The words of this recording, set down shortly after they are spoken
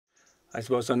I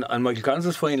suppose on Michael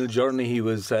Collins' final journey, he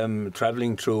was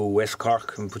travelling through West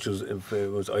Cork, which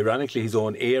was ironically his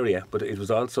own area, but it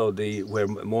was also where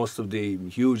most of the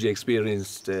hugely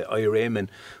experienced IRA men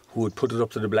who had put it up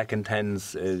to the Black and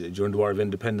Tans during the War of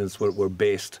Independence were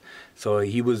based. So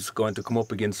he was going to come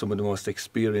up against some of the most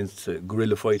experienced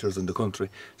guerrilla fighters in the country.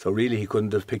 So really he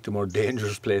couldn't have picked a more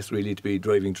dangerous place really to be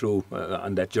driving through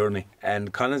on that journey.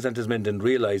 And Collins and his men didn't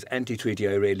realise anti-treaty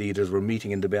IRA leaders were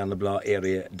meeting in the Bernabla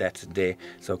area that day.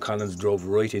 So Collins drove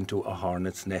right into a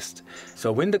hornet's nest.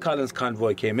 So when the Collins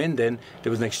convoy came in then, there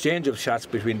was an exchange of shots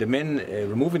between the men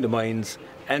removing the mines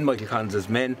and Michael Collins'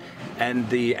 men, and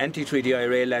the anti-treaty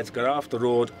IRA lads got off the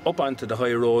road up onto the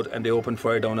high road and they opened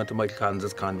fire down onto Michael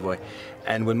Collins' convoy.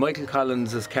 And when Michael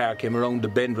Collins' car came around the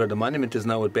bend where the monument is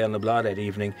now at Bernabla that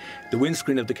evening, the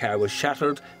windscreen of the car was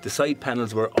shattered, the side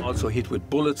panels were also hit with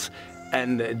bullets,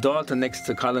 and Dalton next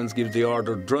to Collins gives the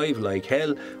order, drive like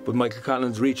hell, but Michael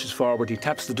Collins reaches forward, he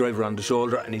taps the driver on the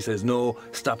shoulder and he says, no,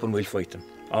 stop and we'll fight them.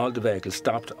 All the vehicles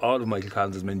stopped, all of Michael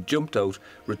Collins' men jumped out,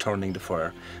 returning the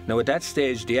fire. Now at that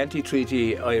stage, the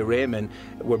anti-treaty IRA men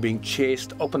were being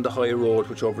chased up on the high road,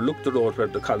 which overlooked the road where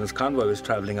the Collins convoy was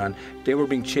travelling on. They were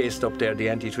being chased up there, the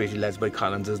anti-treaty lads, by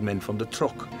Collins' men from the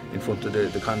truck in front of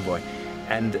the convoy.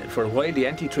 And for a while, the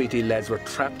anti-treaty lads were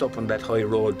trapped up on that high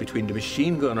road between the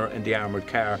machine gunner and the armoured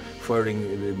car, firing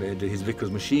his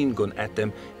Vickers machine gun at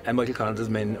them, and Michael Collins'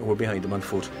 men were behind them on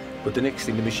foot. But the next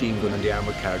thing, the machine gun and the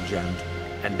armoured car jammed.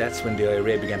 And that's when the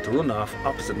IRA began to run off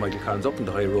opposite Michael Collins up on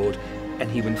the high road, and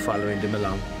he went following them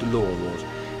along the lower road.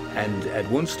 And at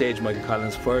one stage, Michael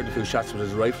Collins fired a few shots with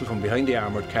his rifle from behind the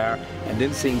armoured car, and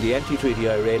then seeing the anti-treaty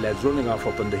IRA lads running off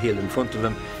up on the hill in front of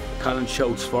him, Collins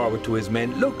shouts forward to his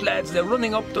men, look lads, they're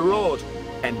running up the road.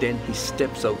 And then he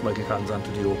steps out Michael Collins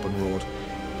onto the open road,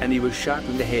 and he was shot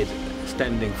in the head,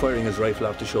 standing, firing his rifle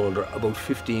off the shoulder, about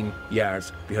 15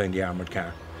 yards behind the armoured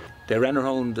car. They ran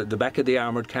around the back of the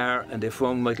armoured car and they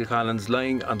found Michael Collins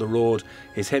lying on the road,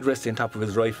 his head resting on top of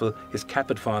his rifle, his cap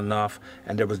had fallen off,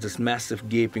 and there was this massive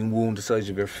gaping wound the size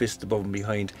of your fist above and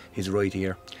behind his right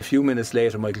ear. A few minutes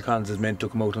later, Michael Collins' men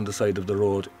took him out on the side of the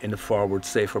road in a forward,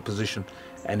 safer position,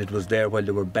 and it was there while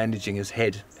they were bandaging his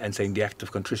head and saying the act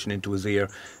of contrition into his ear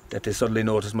that they suddenly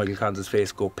noticed Michael Collins'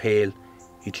 face go pale.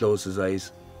 He closed his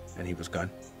eyes and he was gone.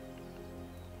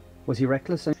 Was he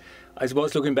reckless? I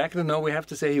suppose looking back at it now, we have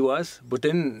to say he was. But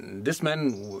then this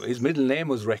man, his middle name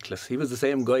was Reckless. He was the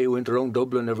same guy who went around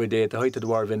Dublin every day at the height of the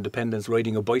War of Independence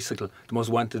riding a bicycle, the most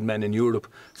wanted man in Europe.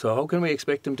 So how can we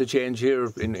expect him to change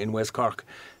here in West Cork?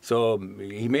 So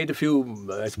he made a few,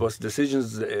 I suppose,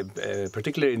 decisions,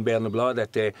 particularly in Bernabla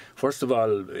that day. First of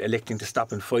all, electing to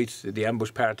stop and fight the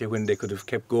ambush party when they could have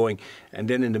kept going. And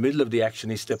then in the middle of the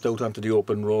action, he stepped out onto the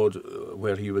open road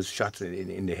where he was shot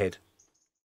in the head.